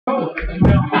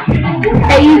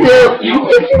Hey YouTube,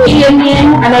 it's me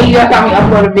again. I know you guys saw me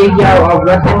upload a video of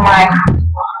what's in my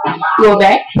school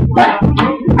bag, but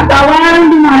I thought why don't I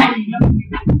do my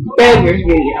favorites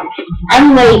video.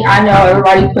 I'm late, I know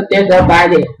everybody put theirs up by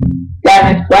the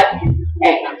 7th, but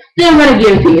hey, still gonna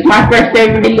give it to you. It's my first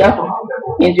favorite video.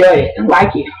 Enjoy it,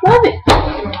 like it, love it.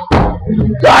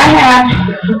 So I have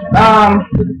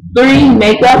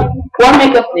 4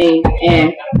 makeup things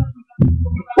and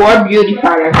 4 beauty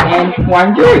products and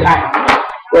 1 jewelry item.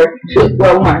 Or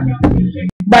 1.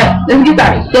 But let's get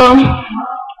started. So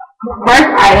first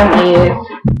item is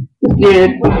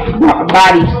good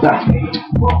body stuff.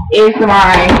 It's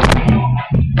my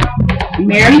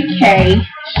Mary Kay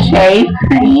shave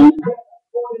cream.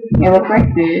 It looks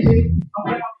like this.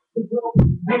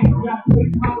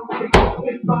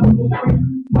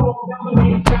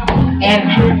 And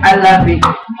I love it.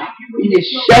 You just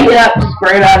shake it up,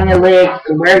 spray it on your legs,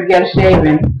 wherever you gotta shave,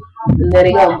 and let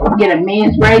it go. Get a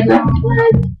men's razor.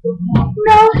 What?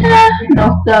 No hair, no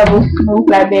stubble, smooth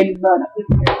like baby butter.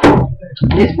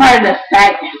 It's part of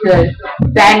the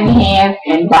sagging hands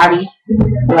and body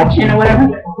collection or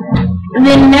whatever. And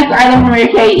then the next item from Mary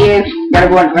Kay is, gotta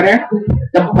go in order,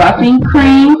 the buffing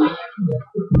cream.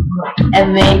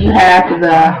 And then you have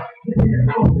the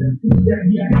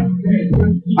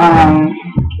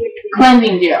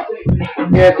cleansing gel.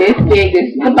 They're this big. This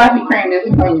is the buffing cream. This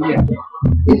is the cleansing gel.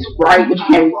 It's bright, but you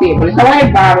can't really see it. But it's a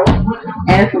white bottle,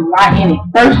 and it's a lot in it.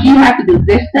 First, you have to do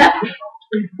this step,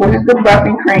 which is the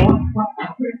buffing cream.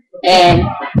 And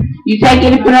you take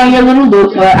it and put it on your little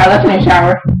loofah. I left it in the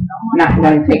shower. I'm not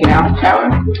going to take it out of the shower.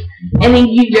 And then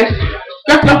you just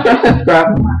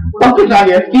scrub. Focus on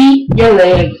your feet, your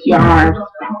legs, your arms,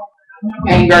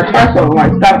 and your torso,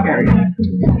 like stomach area.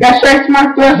 Got stretch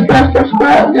marks, scrub.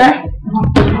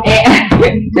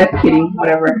 And just kidding,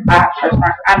 whatever. I have stretch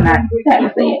marks. I'm not trying to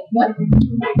say it, but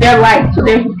they're light, so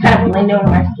they're kind of blending on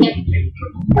my skin.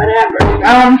 Whatever.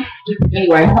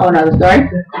 Anyway, whole another story.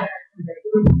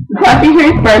 Brush your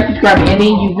hair first, you scrub it, and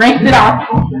then you rinse it off,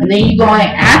 and then you go in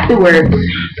afterwards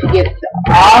to get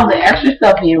all the extra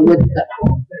stuff in with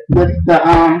the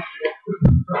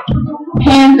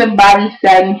hands and body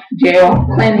satin gel,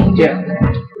 cleansing gel.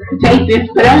 You take this,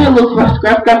 put it on your loofah,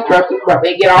 scrub,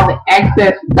 and get all the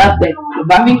excess stuff that the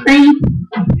buffing cream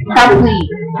probably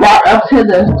brought up to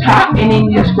the top, and then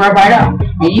you just scrub right up.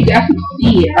 And you can actually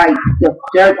see it, like the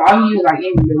dirt, all you like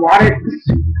in the water,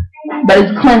 but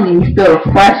it's cleansing. You feel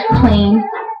fresh, clean,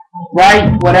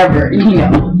 bright, whatever, you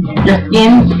know. Your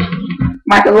skin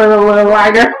might a little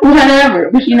lighter, whatever,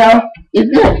 but you know, it's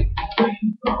good.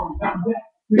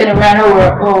 Been around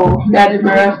over, got the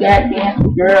girls, got dance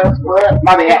with girls, what?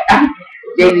 My bad.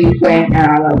 Jay-Z playing, and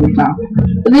I love this song.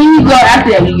 But then you go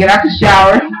after that, you get out the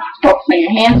shower, focus on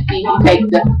your hands, feet, you take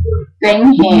the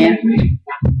same hand,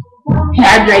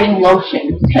 hydrating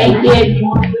lotion. Take it,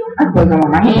 I put it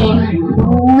on my hands,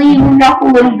 leave it off a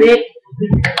little bit,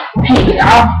 take it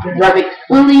off, rub it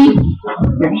fully,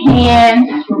 your hands,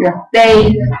 your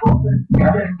face,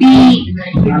 your feet,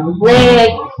 your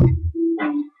legs,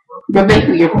 but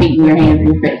basically your feet and your hands and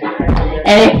your face.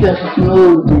 And it feels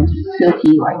smooth and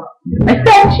silky like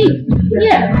that cheap.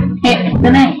 Yeah, hence the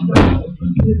name.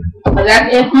 So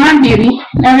that's it for my beauty.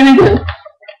 Now I'm gonna do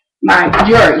my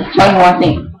jewelry. Show you one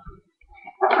thing.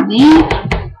 These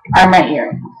are my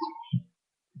earrings.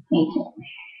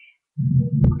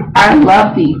 I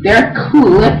love these. They're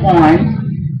clip-ons.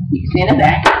 You can see in the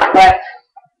back, but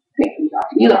take these off.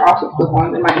 These are also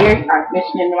clip-ons in my ears. I've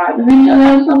mentioned in my video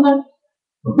or something.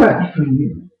 But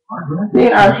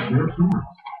they are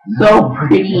so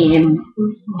pretty and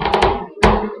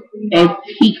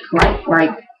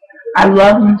antique-like. I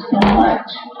love them so much.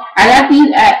 I got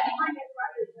these at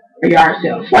a yard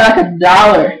sale for like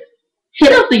 $1.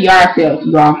 Hit up the yard sales,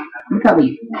 y'all. I'm telling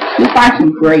you, you'll find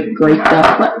some great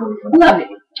stuff. But I love it.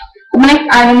 The next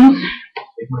items,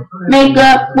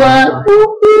 makeup, so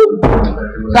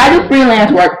I do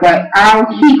freelance work, but I'll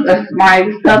keep my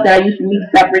stuff that I used to use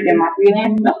separate than my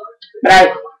freelance stuff.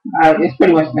 But it's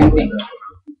pretty much the same thing.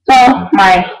 So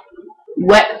my 2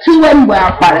 Wet n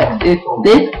Wild products is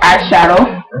this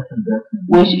eyeshadow,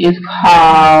 which is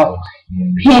called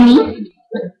Penny.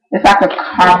 It's like a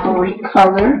coppery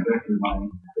color.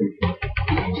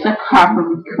 It's a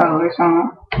coppery color, so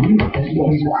it's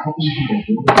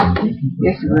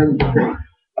really pretty.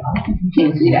 You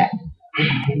can't see that.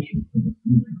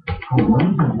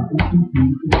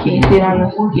 Can you see it on the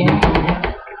skin?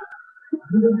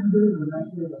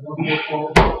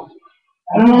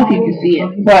 I don't know if you can see it,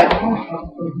 but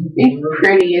it's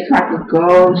pretty. It's like a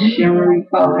gold shimmery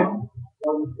color,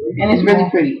 and it's really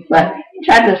pretty. But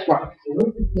try this one.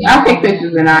 I'll take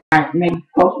pictures and I maybe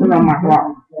post them on my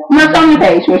blog. My Sony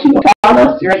page, which you can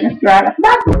follow, straight and straight at the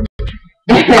backwards.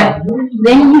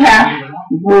 Then you have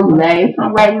Brulee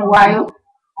from Wet n Wild.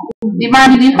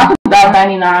 Mind you, these cost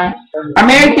 $1.99. Our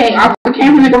Mary Kay also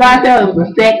came from the garage sale. It was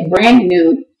a set, brand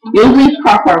new. Usually it's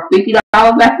cost for $50,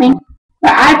 I think.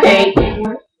 But I paid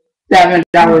 $7.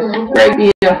 Great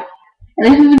deal. And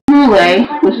this is Brulee,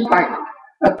 which is like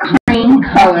a cream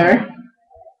color.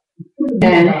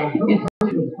 And it's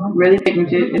really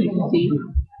pigmented, as you can see.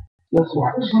 The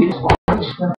swatch. See the swatch.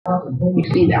 You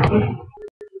see that one.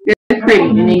 It's pretty.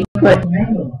 And then you put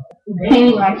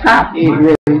painting on top. It's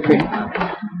really pretty.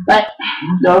 But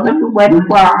those are the Wet n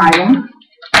Wild items.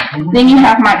 Then you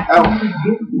have my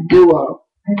duo.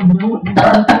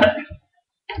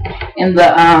 In the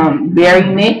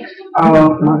berry mix.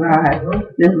 Oh my god.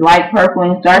 This light purple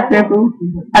and dark purple.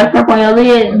 Light purple on your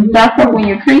lid and dark purple in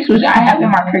your crease, which I have in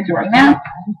my crease right now.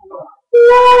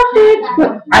 Love it.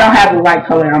 But I don't have the white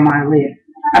color on my lid.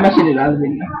 I mentioned it in the other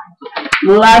video.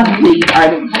 Love these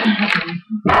items.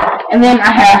 And then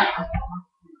I have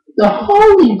the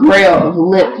holy grail of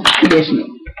lip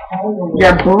conditioning.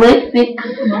 Your ballistics.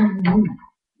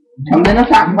 Comes in a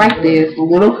top like this,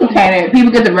 little container.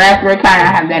 People get the raspberry kind.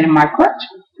 I have that in my clutch.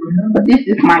 But this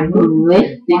is my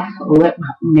ballistics lip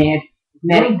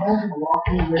medic.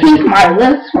 Keeps my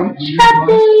lips from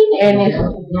chapping, and it's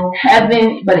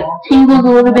heaven, but it tingles a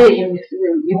little bit, and it's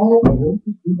really beautiful.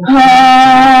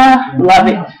 Love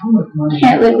it.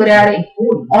 Can't live without it.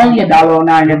 Only $1.09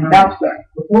 at the dollar store.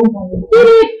 Get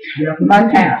it.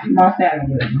 Must have.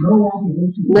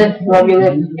 Lips, love your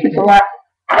lips. Kiss a lot.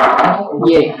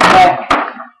 Yeah, but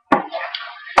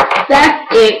that's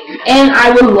it. And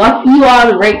I would love for you all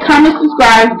to rate, comment,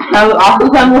 subscribe. I will also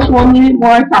tell me what you want me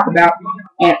more to talk about.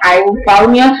 And I will follow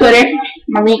me on Twitter.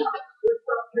 My link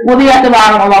will be at the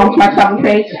bottom along with my shopping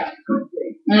page.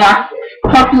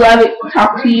 Hope you love it.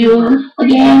 Talk to you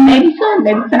again maybe soon,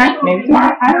 maybe tonight, maybe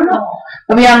tomorrow. I don't know.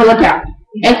 But be on the lookout.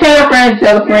 And tell your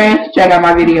friends, check out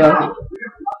my videos.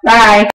 Bye.